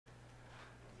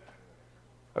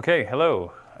Okay,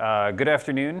 hello. Good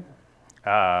afternoon.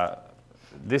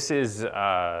 This is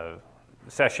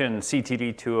session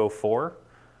CTD 204.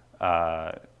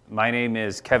 My name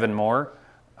is Kevin Moore.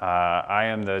 I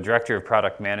am the Director of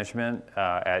Product Management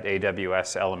at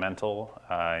AWS Elemental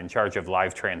in charge of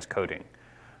live transcoding.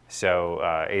 So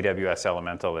AWS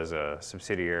Elemental is a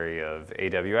subsidiary of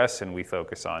AWS, and we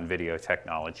focus on video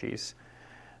technologies.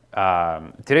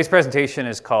 Today's presentation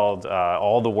is called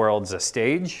All the World's a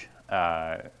Stage.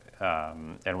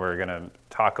 And we're going to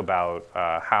talk about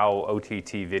how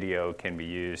OTT video can be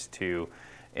used to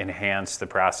enhance the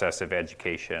process of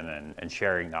education and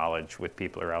sharing knowledge with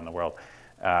people around the world.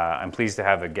 I'm pleased to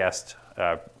have a guest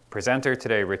presenter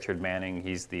today, Richard Manning.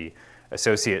 He's the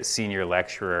Associate Senior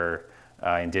Lecturer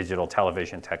in Digital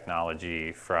Television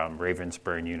Technology from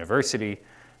Ravensbourne University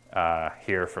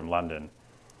here from London.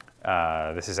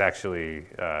 This is actually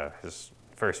his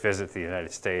first visit to the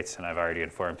United States, and I've already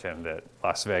informed him that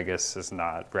Las Vegas is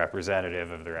not representative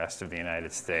of the rest of the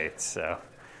United States. So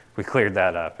we cleared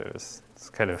that up. It's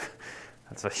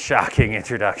a shocking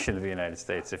introduction to the United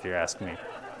States, if you ask me.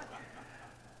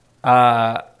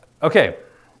 Okay,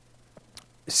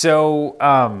 so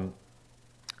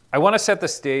I want to set the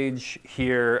stage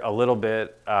here a little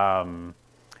bit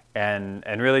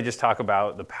and really just talk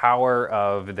about the power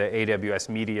of the AWS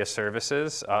Media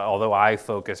Services, although I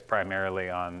focus primarily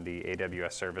on the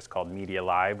AWS service called Media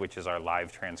Live, which is our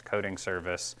live transcoding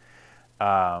service.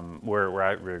 We're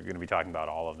going to be talking about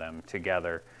all of them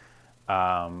together.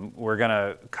 We're going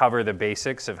to cover the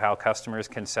basics of how customers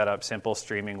can set up simple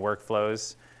streaming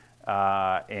workflows.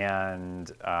 And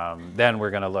then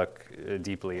we're going to look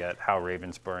deeply at how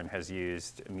Ravensbourne has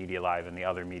used Media Live and the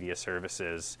other media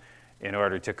services in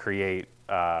order to create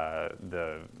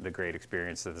the great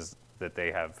experiences that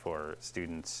they have for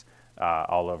students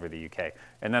all over the UK.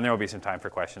 And then there will be some time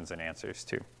for questions and answers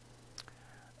too.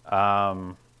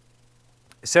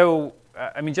 So,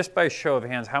 I mean, just by show of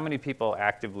hands, how many people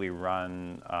actively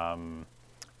run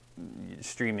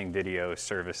streaming video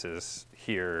services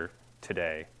here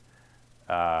today?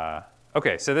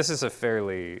 Okay, so this is a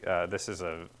fairly, this is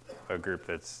a group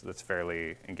that's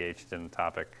fairly engaged in the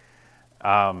topic.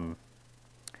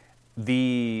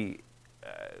 When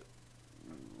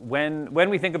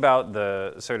we think about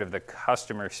the sort of the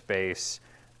customer space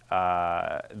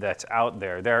that's out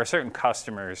there, there are certain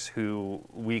customers who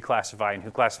we classify and who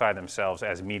classify themselves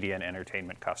as media and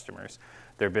entertainment customers.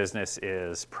 Their business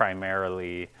is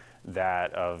primarily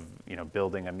that of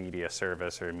building a media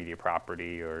service or a media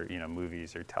property or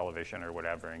movies or television or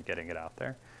whatever and getting it out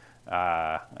there.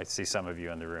 I see some of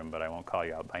you in the room, but I won't call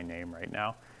you out by name right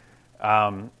now.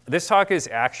 This talk is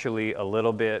actually a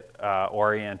little bit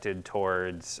oriented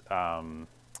towards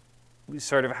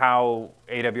sort of how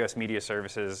AWS Media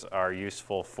Services are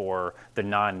useful for the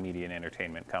non-media and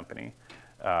entertainment company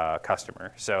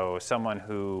customer. So someone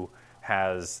who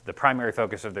has the primary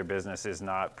focus of their business is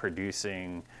not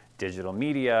producing digital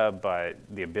media, but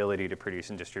the ability to produce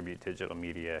and distribute digital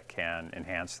media can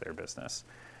enhance their business.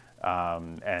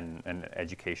 And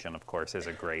education, of course, is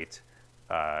a great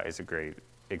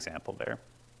example there.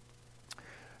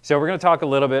 So we're going to talk a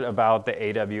little bit about the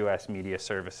AWS Media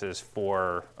Services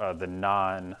for the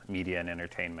non-media and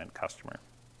entertainment customer.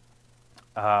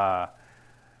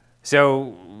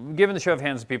 So given the show of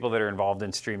hands of people that are involved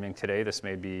in streaming today, this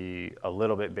may be a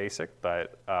little bit basic,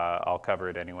 but I'll cover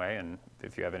it anyway. And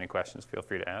if you have any questions, feel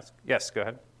free to ask. Yes, go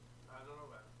ahead. I don't know,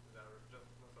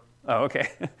 man. Oh, okay.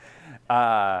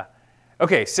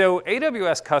 Okay, so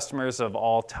AWS customers of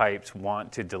all types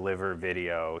want to deliver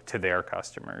video to their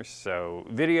customers. So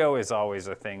video is always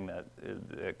a thing that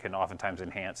can oftentimes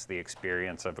enhance the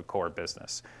experience of a core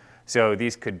business. So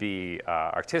these could be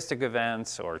artistic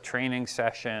events or training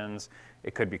sessions.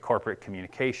 It could be corporate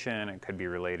communication. It could be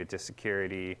related to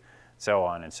security, so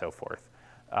on and so forth.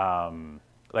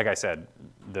 Like I said,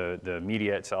 the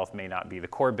media itself may not be the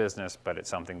core business, but it's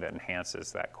something that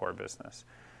enhances that core business.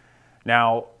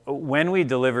 Now, when we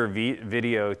deliver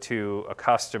video to a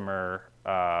customer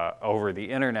over the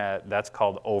internet, that's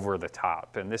called over the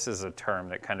top. And this is a term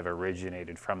that kind of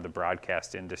originated from the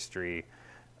broadcast industry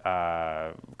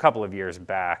a couple of years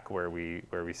back where we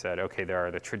said, okay, there are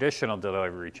the traditional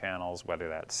delivery channels, whether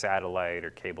that's satellite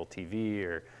or cable TV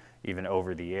or even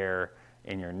over the air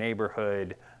in your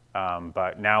neighborhood.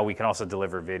 But now we can also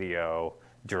deliver video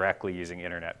directly using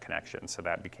internet connections. So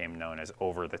that became known as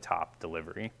over the top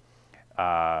delivery.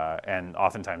 And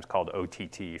oftentimes called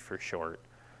OTT for short.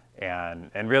 And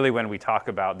really when we talk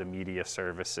about the media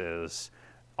services,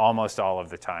 almost all of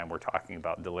the time we're talking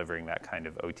about delivering that kind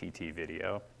of OTT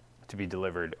video to be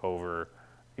delivered over,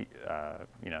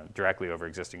 directly over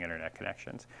existing internet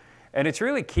connections. And it's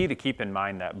really key to keep in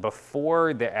mind that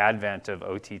before the advent of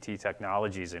OTT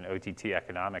technologies and OTT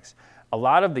economics, a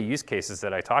lot of the use cases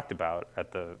that I talked about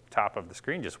at the top of the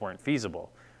screen just weren't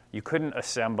feasible. You couldn't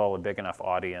assemble a big enough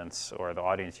audience, or the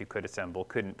audience you could assemble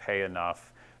couldn't pay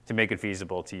enough to make it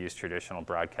feasible to use traditional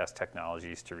broadcast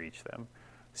technologies to reach them.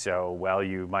 So while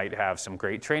you might have some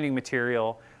great training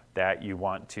material that you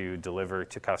want to deliver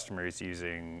to customers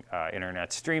using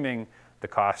internet streaming, the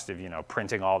cost of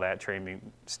printing all that training,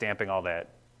 stamping all that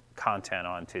content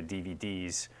onto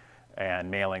DVDs and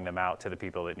mailing them out to the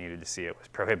people that needed to see it was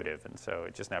prohibitive, and so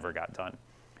it just never got done.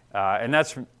 And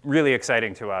that's really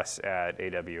exciting to us at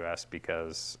AWS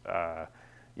because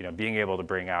being able to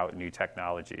bring out new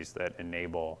technologies that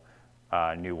enable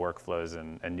new workflows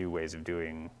and new ways of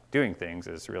doing things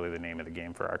is really the name of the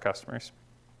game for our customers.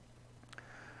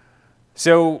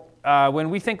 So when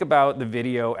we think about the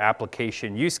video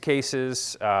application use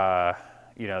cases,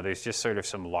 there's just sort of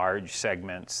some large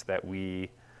segments that we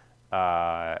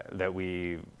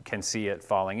can see it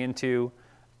falling into.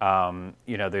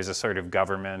 There's a sort of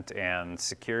government and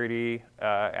security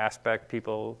aspect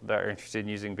people that are interested in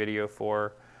using video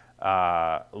for.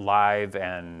 Live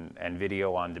and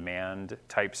video on demand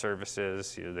type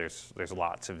services. There's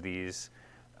lots of these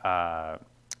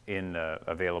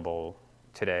available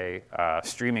today.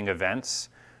 Streaming events,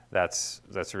 that's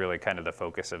really kind of the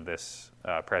focus of this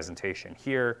presentation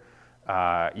here.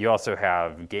 You also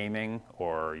have gaming,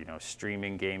 or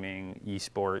streaming gaming,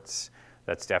 esports.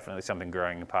 That's definitely something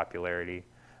growing in popularity.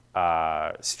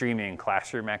 Streaming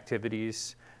classroom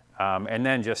activities, and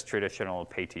then just traditional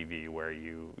pay TV, where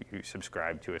you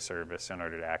subscribe to a service in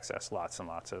order to access lots and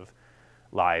lots of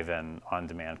live and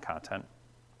on-demand content.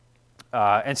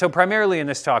 And so primarily in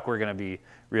this talk, we're going to be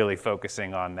really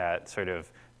focusing on that sort of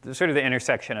the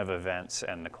intersection of events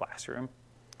and the classroom.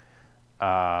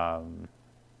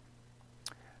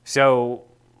 So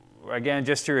again,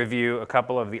 just to review a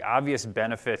couple of the obvious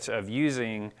benefits of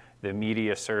using the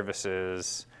media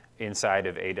services inside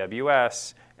of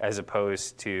AWS, as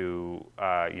opposed to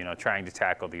trying to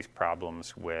tackle these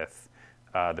problems with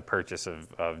the purchase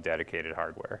of dedicated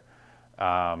hardware.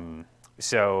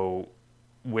 So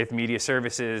with media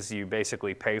services, you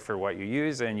basically pay for what you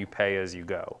use and you pay as you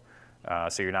go.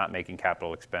 So you're not making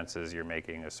capital expenses, you're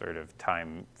making a sort of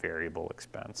time variable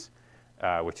expense,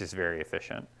 which is very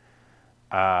efficient.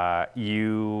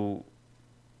 You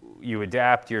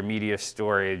adapt your media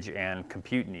storage and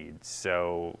compute needs.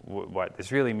 So what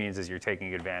this really means is you're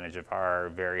taking advantage of our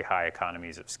very high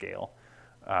economies of scale.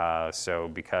 So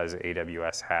because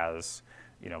AWS has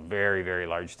very, very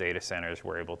large data centers,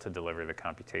 we're able to deliver the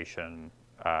computation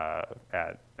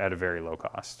at a very low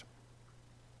cost.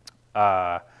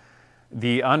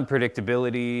 The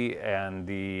unpredictability and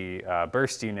the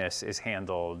burstiness is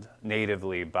handled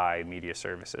natively by media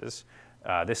services.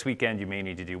 This weekend, you may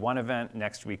need to do one event.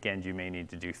 Next weekend, you may need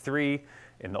to do 3.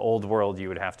 In the old world, you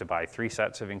would have to buy 3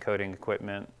 sets of encoding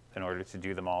equipment in order to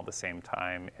do them all at the same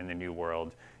time. In the new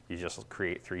world, you just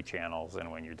create 3 channels,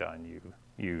 and when you're done,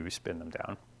 you spin them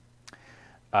down.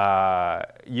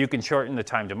 You can shorten the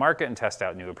time to market and test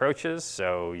out new approaches.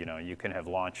 So you can have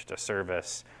launched a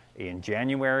service in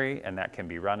January, and that can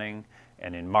be running.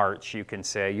 And in March, you can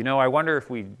say, I wonder if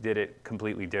we did it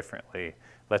completely differently.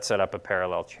 Let's set up a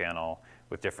parallel channel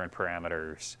with different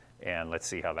parameters, and let's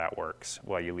see how that works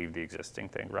while you leave the existing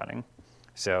thing running.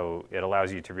 So it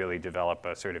allows you to really develop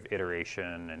a sort of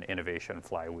iteration and innovation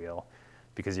flywheel,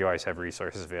 because you always have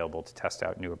resources available to test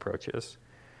out new approaches.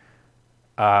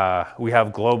 We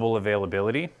have global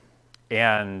availability.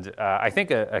 And I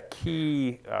think a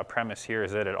key premise here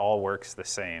is that it all works the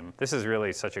same. This is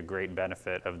really such a great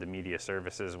benefit of the media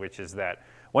services, which is that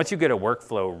once you get a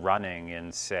workflow running in,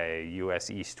 say, US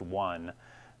East 1,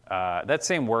 that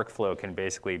same workflow can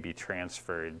basically be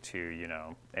transferred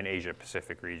to an Asia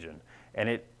Pacific region. And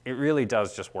it really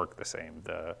does just work the same.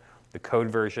 The code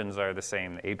versions are the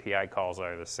same. The API calls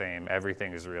are the same.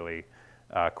 Everything is really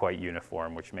quite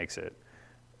uniform, which makes it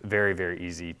very, very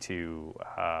easy to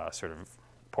sort of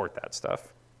port that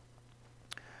stuff.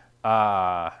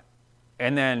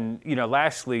 And then,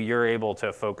 lastly, you're able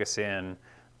to focus in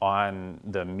on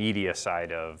the media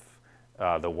side of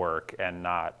the work and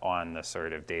not on the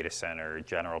sort of data center,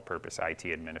 general purpose IT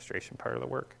administration part of the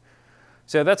work.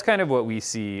 So that's kind of what we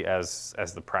see as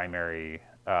the primary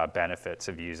benefits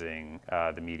of using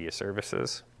the media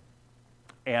services.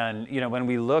 And when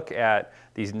we look at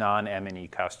these non-M&E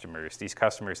customers, these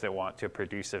customers that want to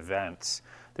produce events,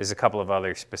 there's a couple of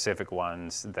other specific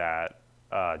ones that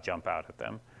jump out at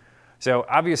them. So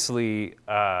obviously,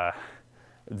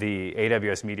 the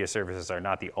AWS media services are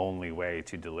not the only way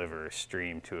to deliver a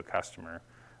stream to a customer.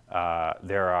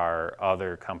 There are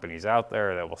other companies out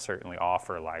there that will certainly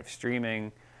offer live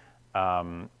streaming,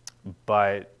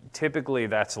 but typically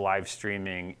that's live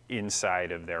streaming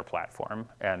inside of their platform,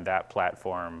 and that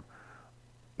platform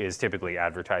is typically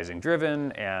advertising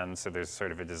driven, and so there's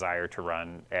sort of a desire to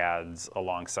run ads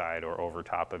alongside or over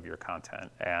top of your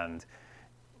content. And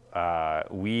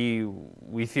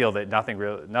we feel that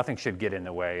nothing should get in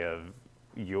the way of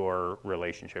your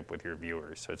relationship with your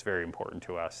viewers. So it's very important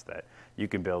to us that you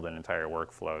can build an entire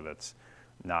workflow that's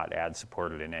not ad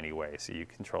supported in any way, so you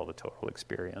control the total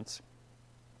experience.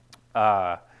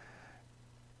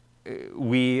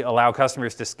 We allow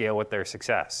customers to scale with their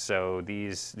success. So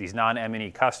these non-M&E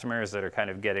customers that are kind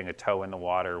of getting a toe in the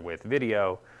water with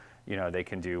video, they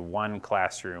can do one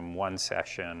classroom, one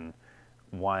session,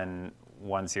 one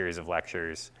series of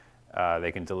lectures.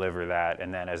 They can deliver that,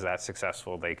 and then as that's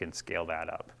successful, they can scale that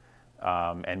up.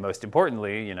 And most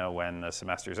importantly, when the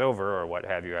semester's over or what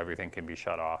have you, everything can be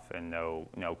shut off and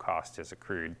no cost is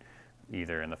accrued,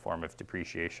 either in the form of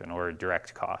depreciation or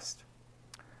direct cost.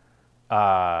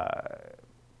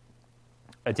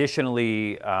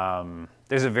 Additionally,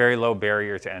 there's a very low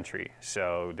barrier to entry.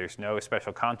 So there's no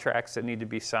special contracts that need to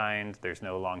be signed. There's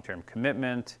no long-term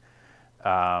commitment.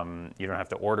 You don't have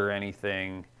to order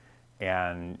anything.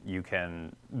 And you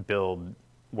can build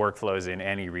workflows in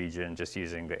any region just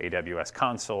using the AWS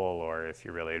console, or if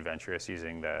you're really adventurous,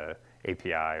 using the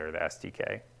API or the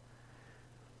SDK.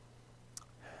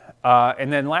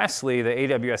 And then lastly, the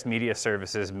AWS Media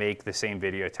Services make the same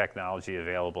video technology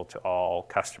available to all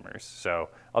customers. So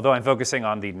although I'm focusing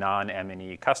on the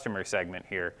non-M&E customer segment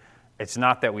here, it's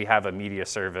not that we have a media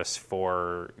service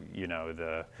for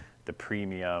the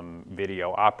premium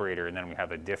video operator, and then we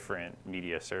have a different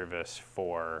media service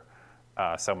for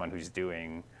someone who's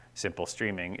doing simple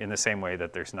streaming, in the same way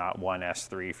that there's not one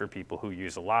S3 for people who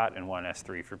use a lot and one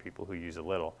S3 for people who use a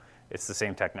little. It's the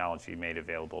same technology made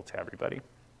available to everybody,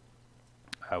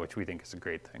 which we think is a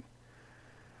great thing.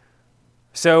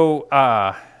 So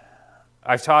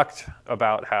I've talked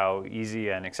about how easy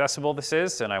and accessible this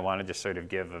is, and I want to just sort of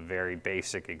give a very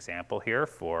basic example here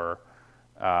for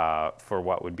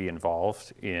what would be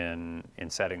involved in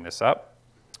setting this up.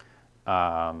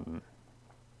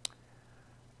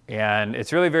 And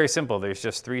it's really very simple. There's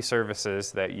just 3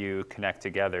 services that you connect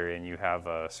together, and you have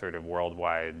a sort of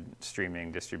worldwide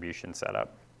streaming distribution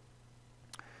setup.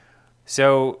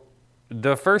 So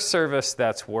the first service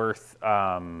that's worth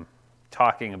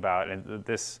talking about, and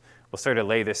we'll sort of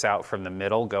lay this out from the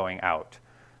middle going out.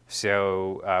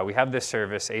 So we have this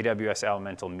service, AWS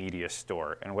Elemental Media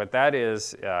Store. And what that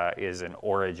is an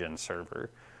origin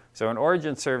server. So an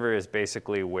origin server is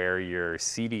basically where your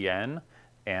CDN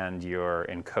and your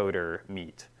encoder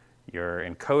meet. Your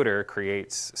encoder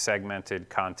creates segmented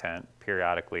content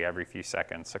periodically every few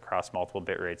seconds across multiple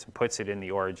bit rates and puts it in the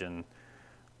origin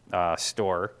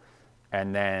store.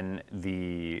 And then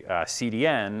the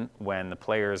CDN, when the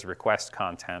players request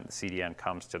content, the CDN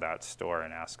comes to that store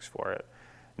and asks for it.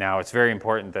 Now, it's very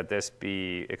important that this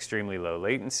be extremely low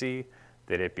latency,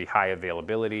 that it be high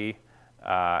availability,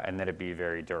 and that it be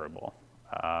very durable.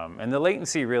 And the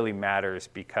latency really matters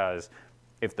because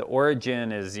if the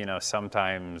origin is,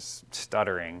 sometimes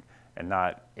stuttering and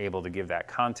not able to give that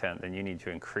content, then you need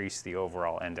to increase the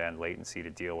overall end-to-end latency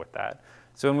to deal with that.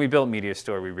 So when we built Media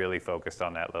Store, we really focused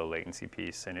on that low latency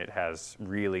piece, and it has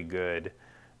really good,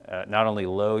 not only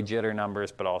low jitter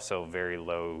numbers, but also very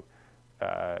low,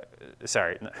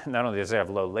 not only does it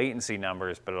have low latency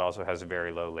numbers, but it also has a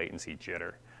very low latency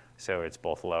jitter. So it's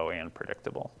both low and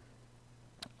predictable.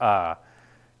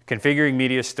 Configuring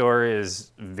Media Store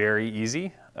is very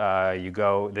easy.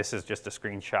 This is just a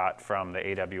screenshot from the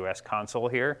AWS console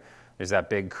here. There's that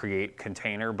big Create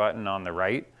Container button on the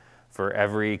right. For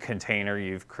every container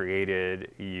you've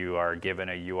created, you are given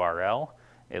a URL.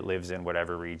 It lives in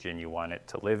whatever region you want it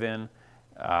to live in.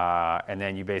 And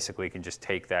then you basically can just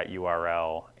take that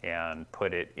URL and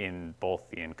put it in both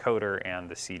the encoder and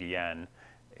the CDN,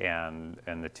 and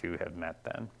the two have met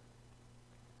then.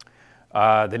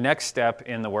 The next step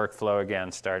in the workflow,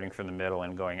 again, starting from the middle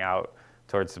and going out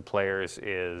towards the players,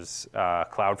 is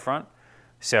CloudFront.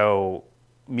 So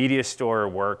Media Store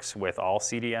works with all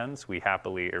CDNs. We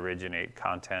happily originate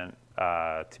content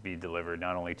to be delivered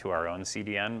not only to our own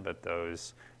CDN, but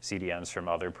those CDNs from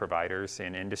other providers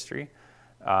in industry.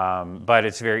 But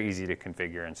it's very easy to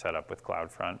configure and set up with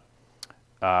CloudFront.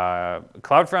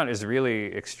 CloudFront is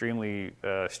really extremely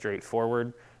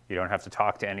straightforward. You don't have to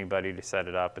talk to anybody to set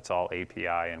it up. It's all API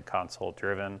and console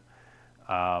driven.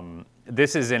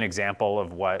 This is an example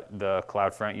of what the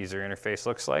CloudFront user interface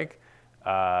looks like.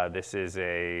 This is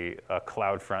a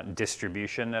CloudFront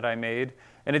distribution that I made.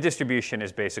 And a distribution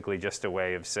is basically just a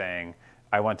way of saying,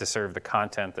 I want to serve the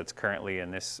content that's currently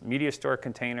in this media store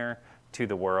container to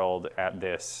the world at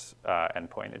this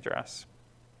endpoint address.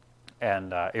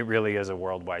 And it really is a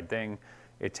worldwide thing.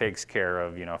 It takes care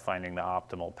of finding the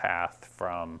optimal path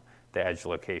from the edge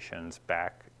locations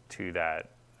back to that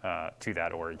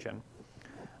origin.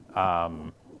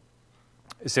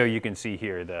 So you can see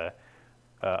here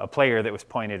a player that was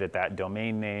pointed at that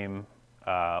domain name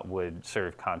would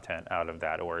serve content out of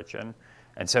that origin.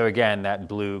 And so again, that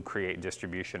blue create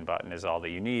distribution button is all that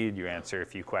you need. You answer a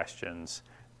few questions,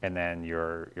 and then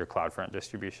your CloudFront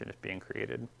distribution is being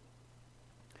created.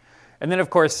 And then,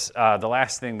 of course, the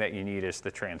last thing that you need is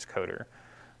the transcoder.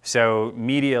 So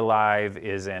Media Live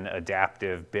is an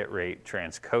adaptive bitrate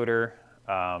transcoder.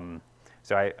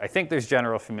 So I think there's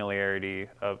general familiarity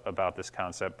about this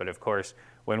concept, but of course,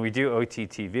 when we do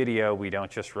OTT video, we don't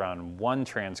just run one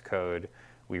transcode,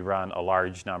 we run a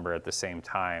large number at the same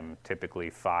time, typically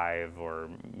 5 or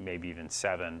maybe even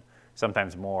 7,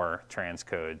 sometimes more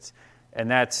transcodes. And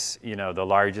that's the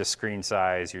largest screen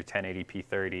size, your 1080p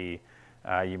 30,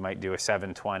 you might do a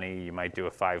 720, you might do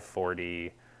a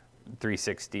 540,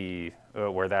 360,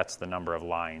 where that's the number of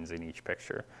lines in each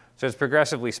picture. So it's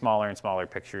progressively smaller and smaller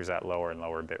pictures at lower and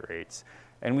lower bit rates.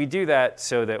 And we do that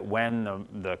so that when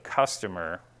the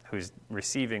customer who's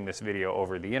receiving this video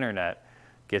over the internet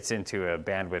gets into a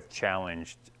bandwidth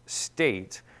challenged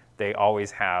state, they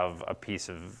always have a piece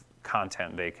of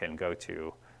content they can go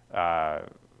to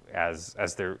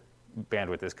as their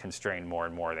bandwidth is constrained more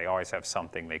and more. They always have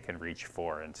something they can reach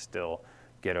for and still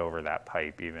get over that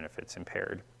pipe, even if it's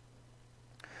impaired.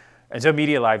 And so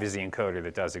Media Live is the encoder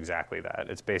that does exactly that.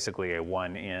 It's basically a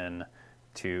 1 in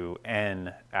to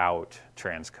n out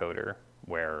transcoder,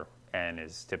 where n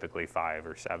is typically 5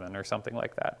 or 7 or something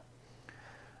like that.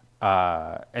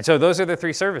 And so those are the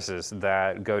 3 services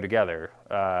that go together.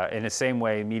 In the same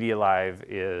way, Media Live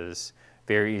is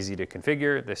very easy to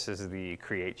configure. This is the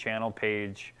create channel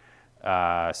page.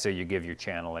 So you give your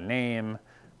channel a name.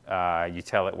 You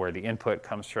tell it where the input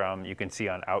comes from. You can see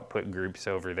on output groups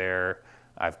over there,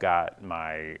 I've got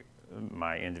my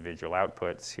individual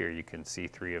outputs. Here you can see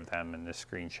 3 of them in this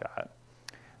screenshot.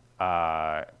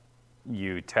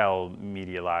 You tell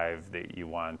Media Live that you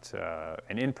want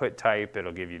an input type.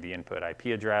 It'll give you the input IP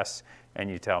address.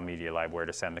 And you tell Media Live where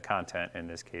to send the content, in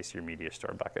this case, your media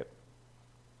store bucket.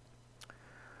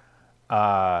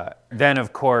 Then,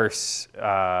 of course,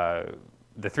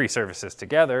 the 3 services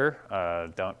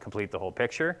together don't complete the whole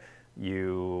picture.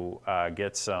 You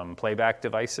get some playback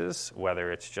devices,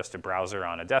 whether it's just a browser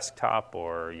on a desktop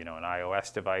or an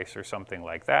iOS device or something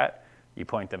like that. You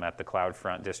point them at the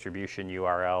CloudFront distribution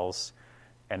URLs.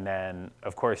 And then,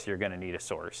 of course, you're going to need a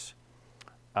source.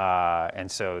 And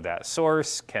so that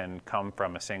source can come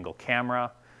from a single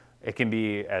camera. It can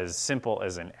be as simple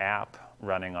as an app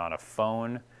running on a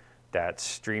phone that's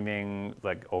streaming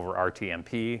like over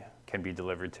RTMP, can be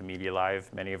delivered to Media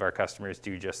Live. Many of our customers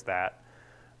do just that.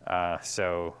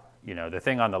 So the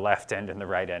thing on the left end and the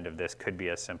right end of this could be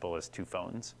as simple as 2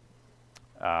 phones.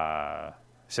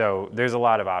 So there's a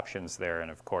lot of options there, and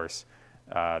of course,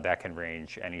 that can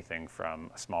range anything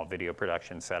from a small video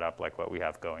production setup like what we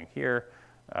have going here,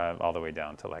 all the way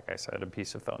down to, like I said, a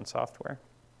piece of phone software.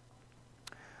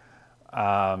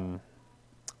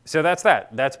 So that's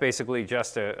that. That's basically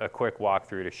just a quick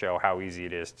walkthrough to show how easy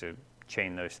it is to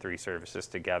chain those 3 services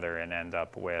together and end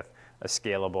up with a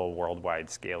scalable worldwide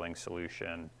scaling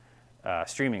solution,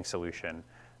 streaming solution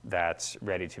that's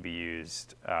ready to be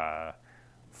used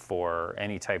for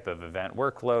any type of event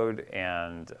workload,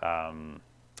 and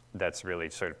that's really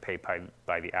sort of pay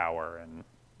by the hour and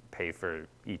pay for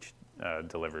each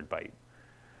delivered byte.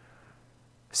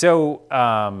 So,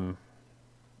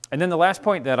 and then the last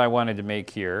point that I wanted to make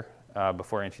here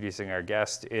before introducing our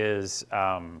guest is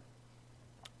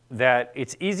that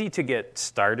it's easy to get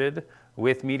started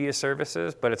with media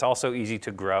services, but it's also easy to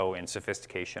grow in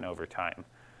sophistication over time.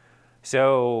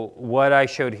 So what I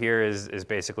showed here is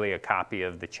basically a copy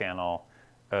of the channel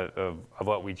of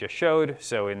what we just showed.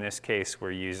 So in this case,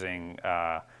 we're using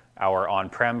our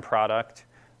on-prem product.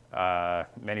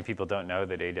 Many people don't know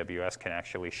that AWS can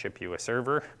actually ship you a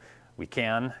server. We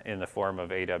can, in the form of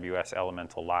AWS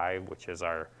Elemental Live, which is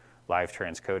our live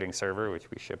transcoding server,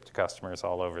 which we ship to customers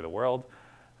all over the world.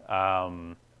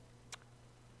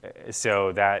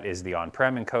 So that is the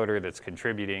on-prem encoder that's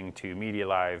contributing to Media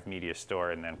Live, Media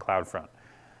Store, and then CloudFront.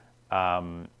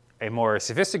 A more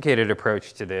sophisticated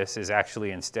approach to this is actually,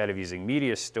 instead of using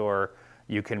Media Store,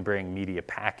 You can bring Media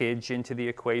Package into the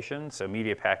equation. So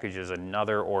Media Package is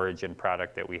another Origin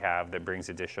product that we have that brings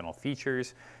additional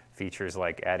features. Features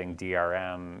like adding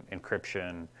DRM,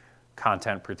 encryption,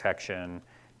 content protection,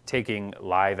 taking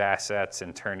live assets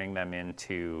and turning them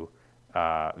into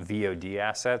VOD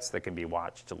assets that can be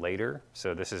watched later.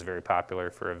 So this is very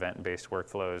popular for event-based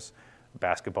workflows. A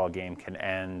basketball game can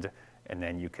end, and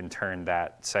then you can turn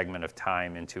that segment of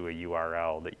time into a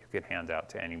URL that you could hand out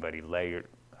to anybody later,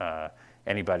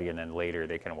 and then later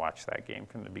they can watch that game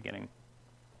from the beginning.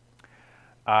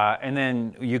 And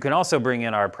then you can also bring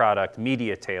in our product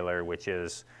Media Tailor, which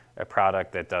is a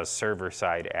product that does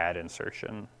server-side ad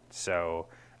insertion. So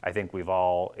I think we've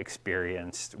all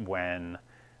experienced when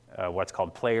what's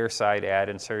called player-side ad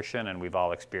insertion, and we've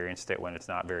all experienced it when it's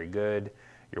not very good.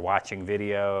 You're watching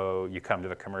video, you come to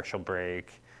the commercial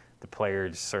break, the player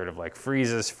just sort of like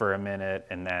freezes for a minute,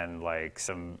 and then like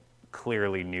some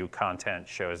clearly new content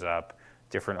shows up,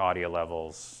 different audio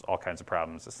levels, all kinds of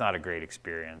problems. It's not a great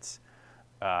experience.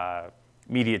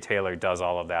 Media Tailor does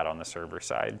all of that on the server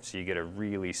side, so you get a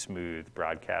really smooth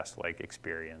broadcast-like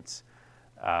experience.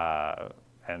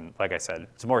 And like I said,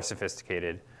 it's more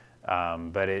sophisticated,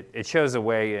 but it shows a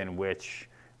way in which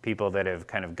people that have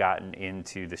kind of gotten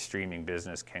into the streaming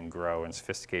business can grow in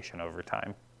sophistication over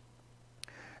time.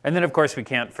 And then, of course, we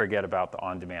can't forget about the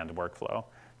on-demand workflow.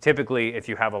 Typically, if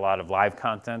you have a lot of live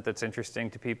content that's interesting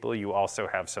to people, you also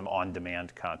have some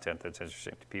on-demand content that's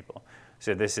interesting to people.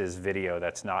 So this is video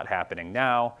that's not happening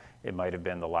now. It might have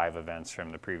been the live events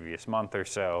from the previous month or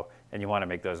so, and you want to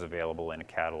make those available in a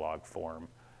catalog form.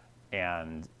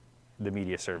 And the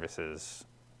media services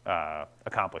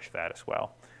accomplish that as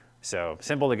well. So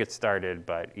simple to get started,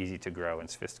 but easy to grow in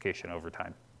sophistication over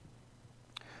time.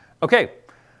 Okay,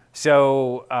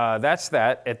 so that's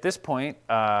that. At this point,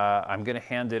 I'm going to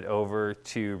hand it over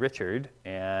to Richard,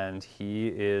 and he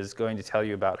is going to tell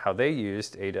you about how they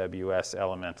used AWS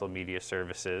Elemental Media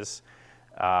Services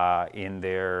in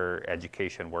their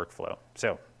education workflow.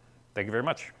 So thank you very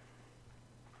much.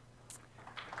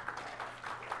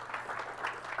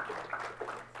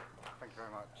 Thank you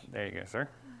very much. There you go, sir.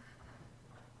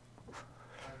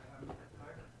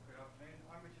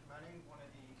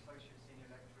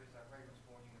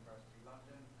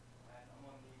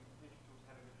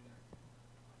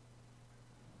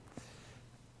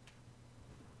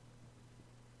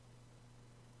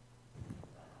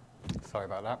 Sorry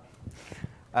about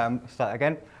that. Start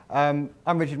again.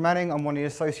 I'm Richard Manning. I'm one of the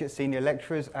Associate Senior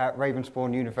Lecturers at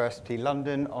Ravensbourne University,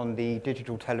 London, on the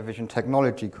Digital Television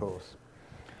Technology course.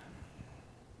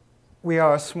 We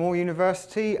are a small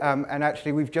university, and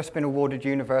actually we've just been awarded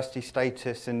university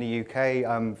status in the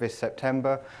UK this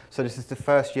September. So this is the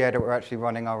first year that we're actually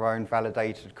running our own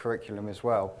validated curriculum as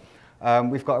well.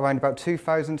 We've got around about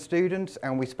 2,000 students,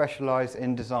 and we specialise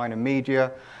in design and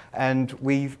media, and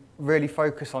we've really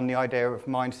focus on the idea of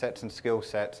mindsets and skill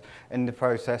sets in the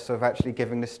process of actually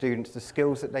giving the students the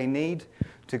skills that they need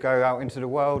to go out into the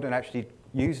world and actually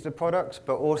use the products,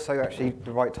 but also actually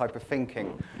the right type of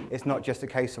thinking. It's not just a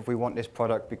case of we want this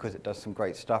product because it does some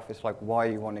great stuff. It's like, why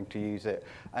are you wanting to use it?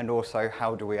 And also,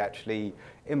 how do we actually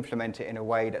implement it in a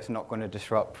way that's not going to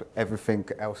disrupt everything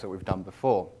else that we've done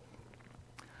before?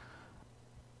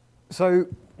 So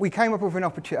we came up with an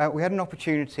opportunity. We had an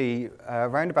opportunity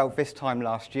around about this time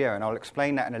last year, and I'll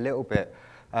explain that in a little bit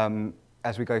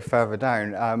as we go further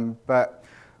down. But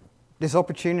this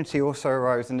opportunity also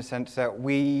arose in the sense that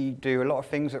we do a lot of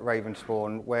things at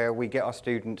Ravensbourne where we get our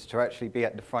students to actually be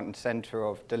at the front and center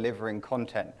of delivering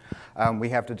content. We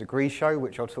have the degree show,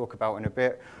 which I'll talk about in a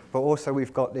bit, but also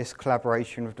we've got this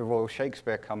collaboration with the Royal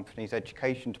Shakespeare Company's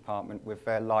education department with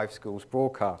their live schools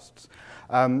broadcasts.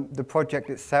 The project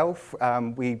itself,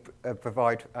 we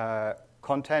provide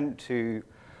content to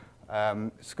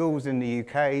schools in the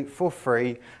UK for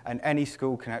free, and any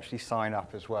school can actually sign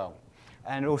up as well.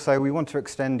 And also, we want to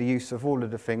extend the use of all of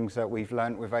the things that we've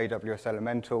learnt with AWS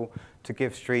Elemental to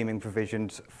give streaming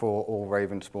provisions for all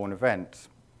Ravensbourne events.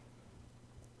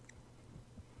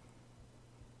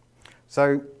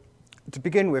 So, to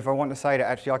begin with, I want to say that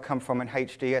actually I come from an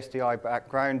HD SDI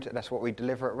background. That's what we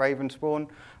deliver at Ravensbourne.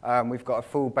 We've got a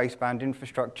full baseband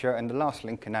infrastructure, and the last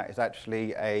link in that is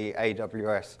actually a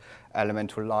AWS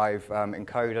Elemental Live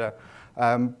encoder.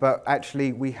 But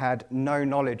actually, we had no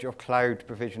knowledge of cloud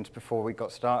provisions before we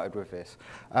got started with this.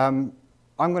 I'm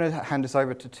going to hand this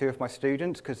over to two of my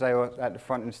students because they were at the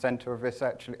front and center of this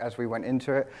actually as we went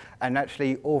into it. And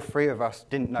actually, all three of us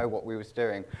didn't know what we was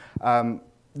doing.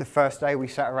 The first day we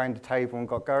sat around the table and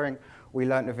got going, we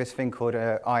learned of this thing called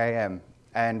IAM.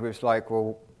 And we was like,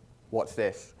 well, what's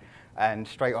this? and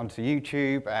straight onto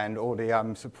YouTube and all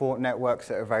the support networks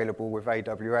that are available with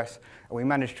AWS. And we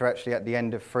managed to actually, at the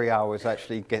end of 3 hours,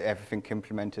 actually get everything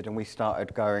implemented, and we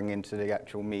started going into the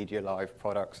actual Media Live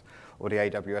products, or the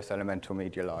AWS Elemental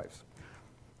Media Lives.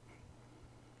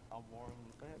 I'm Warren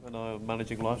and I'm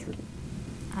managing Livestream.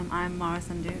 I'm Mara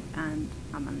Sandhu, and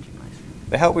I'm managing Livestream.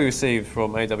 The help we received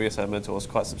from AWS Elemental was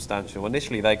quite substantial.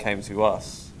 Initially, they came to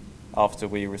us after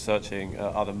we were researching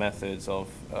other methods of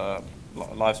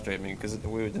live streaming, because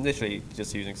we were initially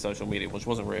just using social media, which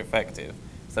wasn't very effective.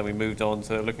 So we moved on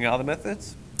to looking at other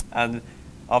methods. And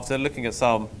after looking at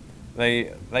some,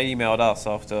 they emailed us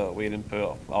after we had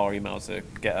input our email to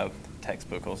get a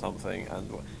textbook or something.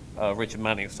 And Richard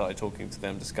Manning started talking to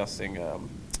them, discussing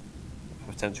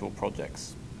potential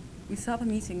projects. We set up a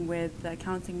meeting with the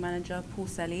accounting manager, Paul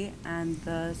Selly, and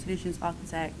the solutions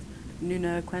architect,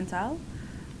 Nuno Quental.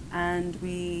 And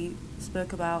we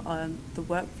spoke about the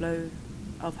workflow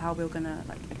of how we were going to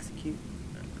execute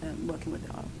working with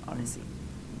the RSC.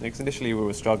 Because initially we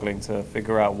were struggling to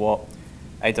figure out what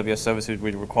AWS services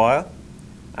we'd require,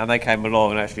 and they came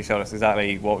along and actually showed us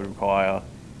exactly what we require.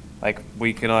 Like,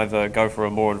 we can either go for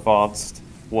a more advanced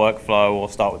workflow or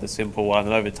start with a simple one,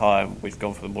 and over time we've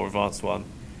gone for the more advanced one.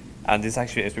 And it's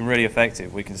been really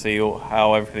effective. We can see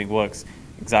how everything works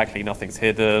exactly, nothing's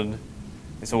hidden.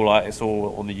 It's all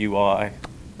on the UI,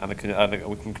 and we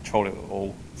can control it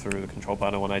all through the control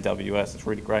panel on AWS. It's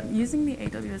really great. Using the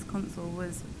AWS console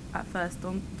was at first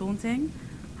daunting.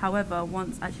 However,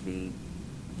 once actually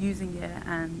using it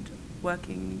and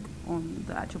working on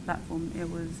the actual platform,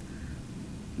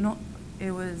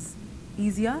 it was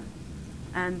easier,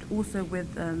 and also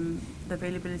with the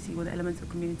availability with the Elemental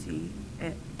community,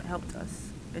 it helped us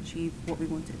achieve what we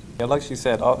wanted. Yeah, like she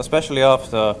said, especially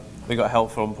after we got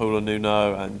help from Paul and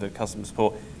Nuno and the customer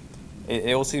support,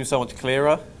 it all seemed so much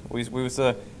clearer. We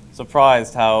were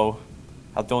surprised how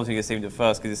daunting it seemed at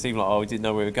first, because it seemed like, we didn't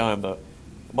know where we were going, but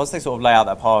once they sort of lay out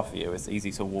that path for you, it's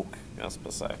easy to walk,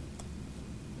 per se.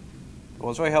 It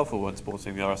was very helpful when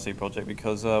supporting the RSC project,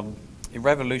 because it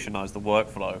revolutionized the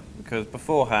workflow, because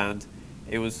beforehand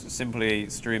it was simply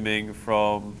streaming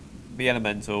from the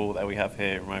Elemental that we have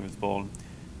here in Ravensbourne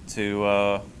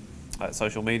to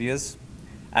social medias,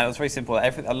 and it was very simple.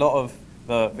 A lot of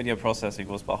the video processing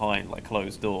was behind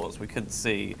closed doors. We couldn't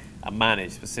see and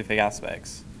manage specific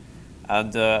aspects,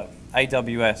 and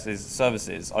AWS's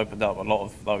services opened up a lot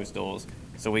of those doors,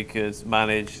 so we could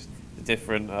manage the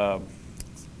different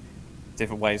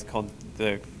ways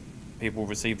the people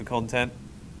receive the content,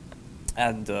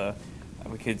 and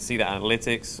we could see the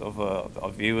analytics of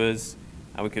our viewers,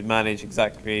 and we could manage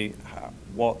exactly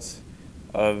what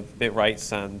bit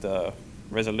rates and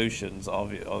resolutions our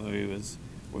viewers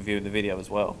were viewing the video as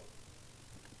well.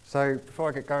 So before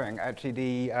I get going, actually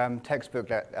the textbook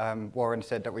that Warren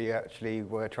said that we actually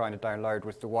were trying to download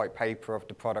was the white paper of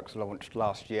the products launched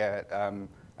last year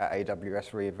at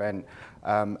AWS re:Invent,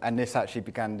 and this actually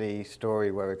began the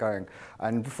story where we're going.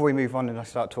 And before we move on and I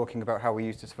start talking about how we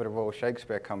use this for the Royal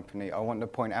Shakespeare Company, I want to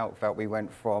point out that we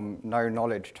went from no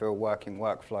knowledge to a working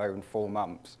workflow in 4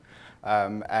 months,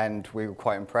 and we were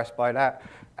quite impressed by that.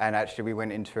 And actually we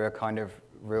went into a kind of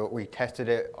we tested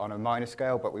it on a minor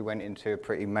scale, but we went into a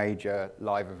pretty major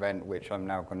live event, which I'm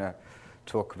now going to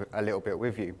talk a little bit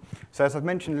with you. So as I've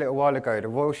mentioned a little while ago, the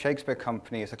Royal Shakespeare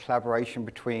Company is a collaboration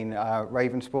between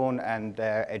Ravensbourne and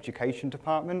their education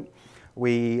department.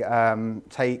 We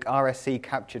take RSC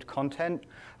captured content.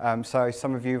 So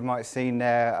some of you might have seen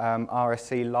their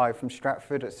RSC live from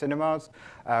Stratford at cinemas.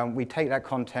 We take that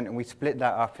content and we split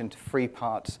that up into 3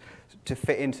 parts to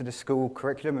fit into the school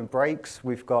curriculum and breaks.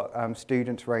 We've got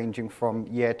students ranging from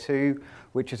year 2,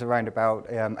 which is around about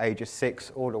ages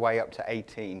 6, all the way up to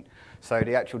 18. So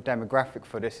the actual demographic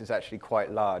for this is actually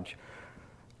quite large.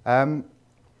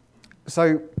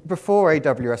 So before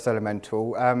AWS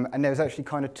Elemental, and there's actually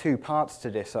kind of 2 parts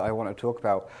to this that I want to talk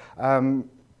about.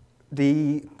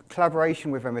 The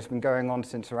collaboration with them has been going on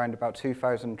since around about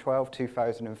 2012,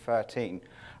 2013.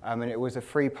 And it was a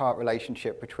 3-part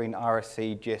relationship between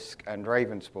RSC, JISC, and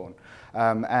Ravensbourne.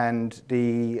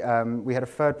 We had a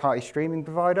third-party streaming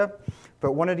provider,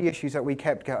 but one of the issues that we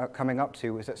kept coming up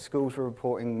to was that schools were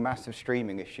reporting massive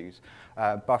streaming issues,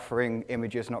 buffering,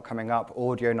 images not coming up,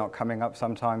 audio not coming up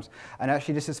sometimes. And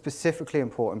actually, this is specifically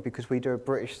important because we do a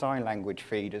British Sign Language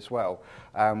feed as well,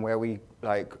 where we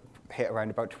hit around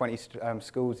about 20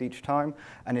 schools each time,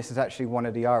 and this is actually one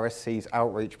of the RSC's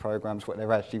outreach programs, what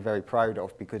they're actually very proud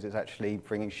of, because it's actually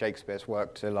bringing Shakespeare's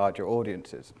work to larger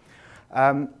audiences.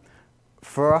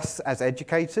 For us as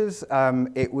educators,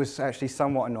 it was actually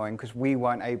somewhat annoying because we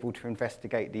weren't able to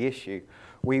investigate the issue.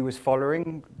 We was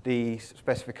following the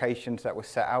specifications that were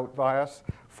set out by us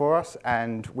for us,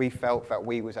 and we felt that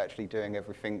we was actually doing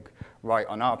everything right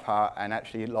on our part, and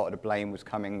actually a lot of the blame was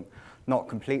coming not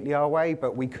completely our way,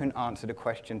 but we couldn't answer the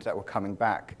questions that were coming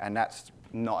back, and that's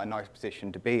not a nice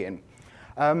position to be in.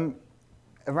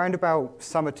 Around about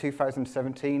summer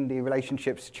 2017, the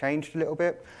relationships changed a little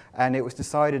bit, and it was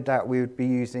decided that we would be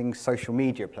using social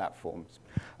media platforms.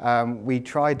 We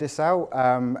tried this out,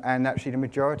 and actually the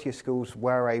majority of schools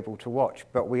were able to watch,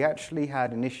 but we actually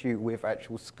had an issue with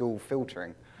actual school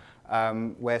filtering,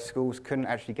 where schools couldn't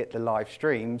actually get the live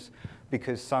streams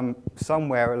because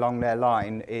somewhere along their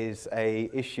line is an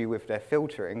issue with their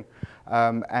filtering.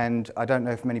 And I don't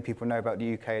know if many people know about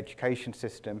the UK education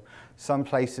system. Some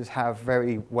places have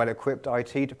very well-equipped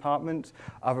IT departments.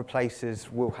 Other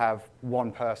places will have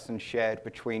one person shared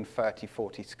between 30,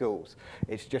 40 schools.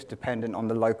 It's just dependent on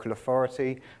the local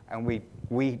authority, and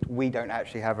we don't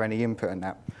actually have any input in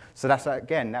that. So that's,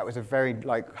 again, that was a very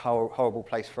horrible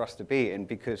place for us to be in,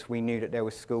 because we knew that there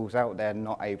were schools out there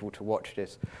not able to watch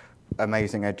this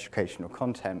amazing educational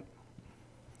content.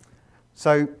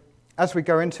 So as we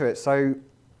go into it, so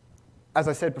as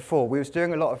I said before, we was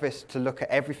doing a lot of this to look at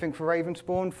everything for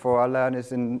Ravensbourne, for our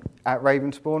learners at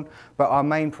Ravensbourne, but our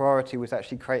main priority was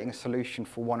actually creating a solution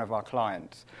for one of our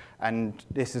clients. And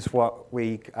this is what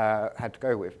we had to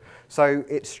go with. So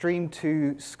it's streamed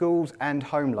to schools and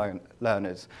home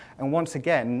learners. And once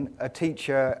again, a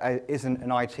teacher isn't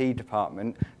an IT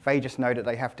department. They just know that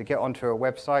they have to get onto a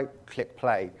website, click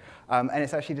play. And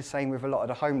it's actually the same with a lot of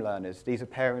the home learners. These are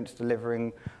parents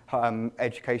delivering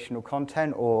educational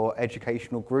content or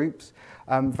educational groups.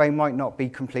 They might not be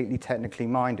completely technically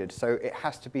minded. So it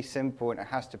has to be simple, and it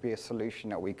has to be a solution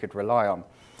that we could rely on.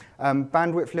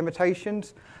 Bandwidth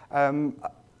limitations,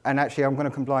 and actually I'm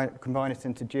going to combine it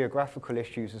into geographical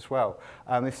issues as well.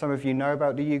 If some of you know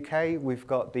about the UK, we've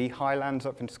got the Highlands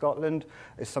up in Scotland.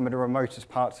 It's some of the remotest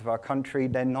parts of our country.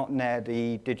 They're not near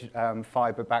the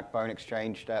fibre backbone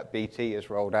exchange that BT has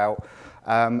rolled out,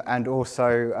 and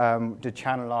also the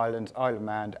Channel Islands, Isle of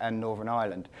Man, and Northern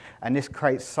Ireland. And this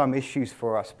creates some issues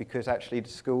for us because actually the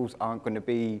schools aren't going to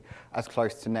be as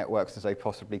close to networks as they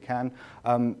possibly can.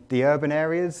 The urban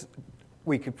areas,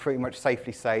 we could pretty much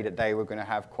safely say that they were going to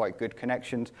have quite good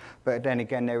connections, but then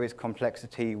again there is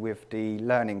complexity with the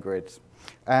learning grids.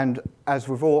 And as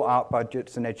with all art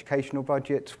budgets and educational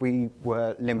budgets, we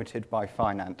were limited by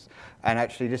finance. And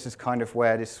actually this is kind of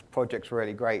where this project's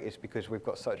really great, is because we've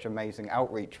got such amazing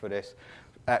outreach for this,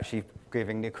 actually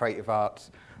giving the creative arts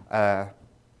a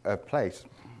place.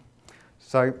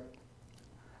 So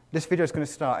this video is going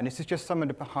to start, and this is just some of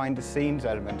the behind-the-scenes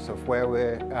elements of where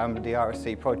we're the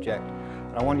RSC project.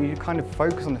 And I want you to kind of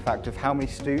focus on the fact of how many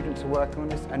students are working on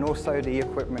this, and also the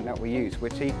equipment that we use. We're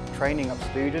training up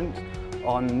students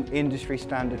on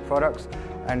industry-standard products,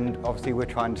 and obviously we're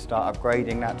trying to start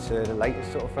upgrading that to the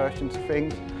latest sort of versions of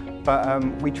things. But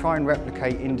we try and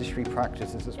replicate industry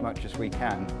practices as much as we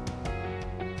can.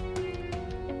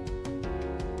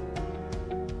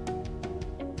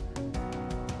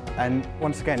 And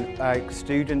once again,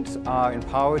 students are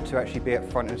empowered to actually be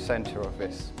at front and centre of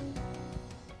this.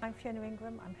 I'm Fiona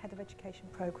Ingram, I'm Head of Education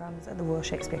Programmes at the Royal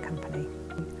Shakespeare Company.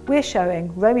 We're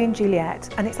showing Romeo and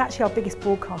Juliet, and it's actually our biggest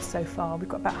broadcast so far. We've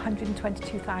got about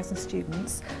 122,000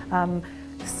 students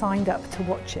signed up to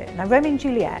watch it. Now, Romeo and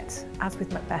Juliet, as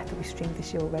with Macbeth that we streamed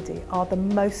this year already, are the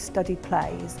most studied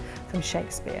plays from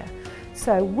Shakespeare.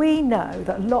 So we know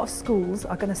that a lot of schools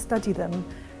are going to study them.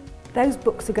 Those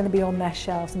books are going to be on their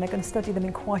shelves, and they're going to study them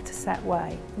in quite a set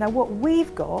way. Now, what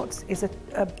we've got is a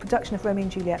production of Romeo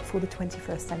and Juliet for the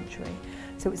 21st century.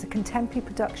 So it's a contemporary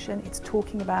production. It's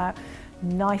talking about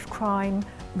knife crime.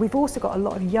 We've also got a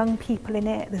lot of young people in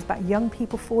it. There's about young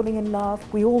people falling in love.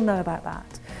 We all know about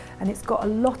that. And it's got a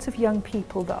lot of young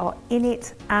people that are in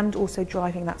it and also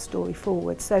driving that story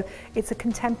forward. So it's a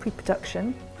contemporary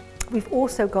production. We've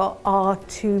also got our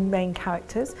two main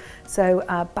characters, so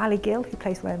Ballygill, who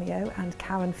plays Romeo, and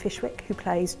Karen Fishwick, who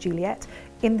plays Juliet,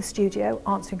 in the studio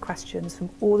answering questions from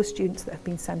all the students that have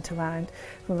been sent around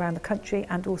from around the country,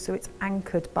 and also it's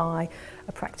anchored by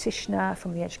a practitioner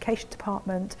from the education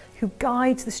department who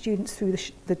guides the students through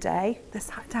the day. They're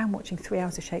sat down watching 3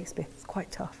 hours of Shakespeare. It's quite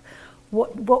tough.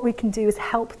 What we can do is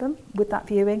help them with that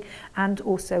viewing, and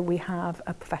also we have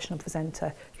a professional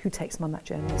presenter who takes them on that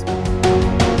journey as well.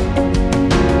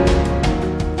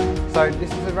 So this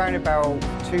is around about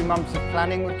 2 months of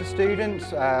planning with the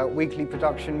students, weekly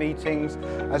production meetings,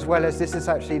 as well as this is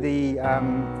actually the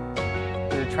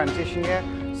transition year.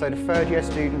 So the third year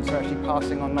students are actually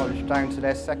passing on knowledge down to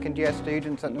their second year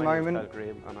students at the moment. My name is Kyle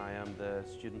Graham and I am the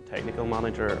Student Technical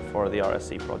Manager for the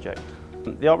RSC project.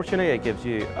 The opportunity it gives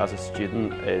you as a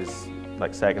student is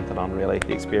like second to none really.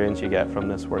 The experience you get from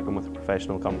this working with a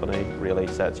professional company really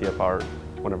sets you apart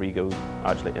whenever you go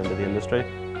actually into the industry.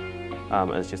 And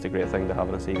it's just a great thing to have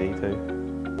in a CV too.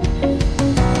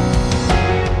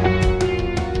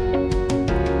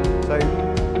 So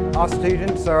our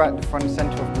students are at the front and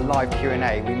centre of the live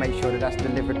Q&A. We make sure that that's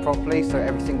delivered properly so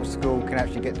every single school can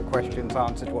actually get the questions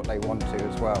answered what they want to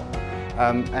as well.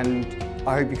 And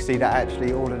I hope you can see that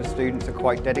actually all of the students are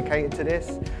quite dedicated to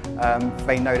this.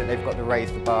 They know that they've got to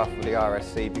raise the bar for the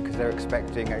RSC because they're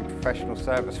expecting a professional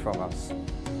service from us.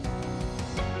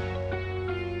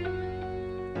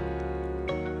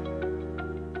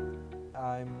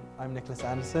 I'm Nicholas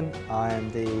Anderson. I am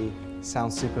the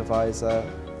sound supervisor.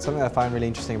 Something I find really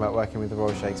interesting about working with the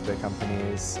Royal Shakespeare Company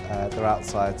is they're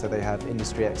outside, so they have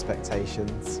industry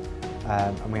expectations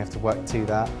and we have to work to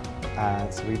that.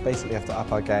 So we basically have to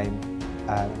up our game.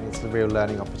 It's a real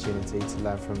learning opportunity to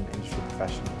learn from industry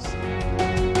professionals.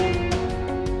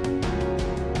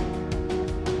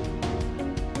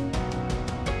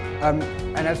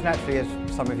 And as naturally as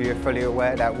some of you are fully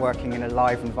aware that working in a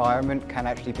live environment can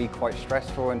actually be quite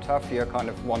stressful and tough. You're kind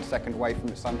of 1 second away from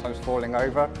it sometimes falling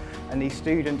over. And these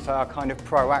students are kind of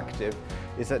proactive,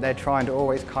 is that they're trying to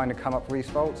always kind of come up with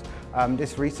results.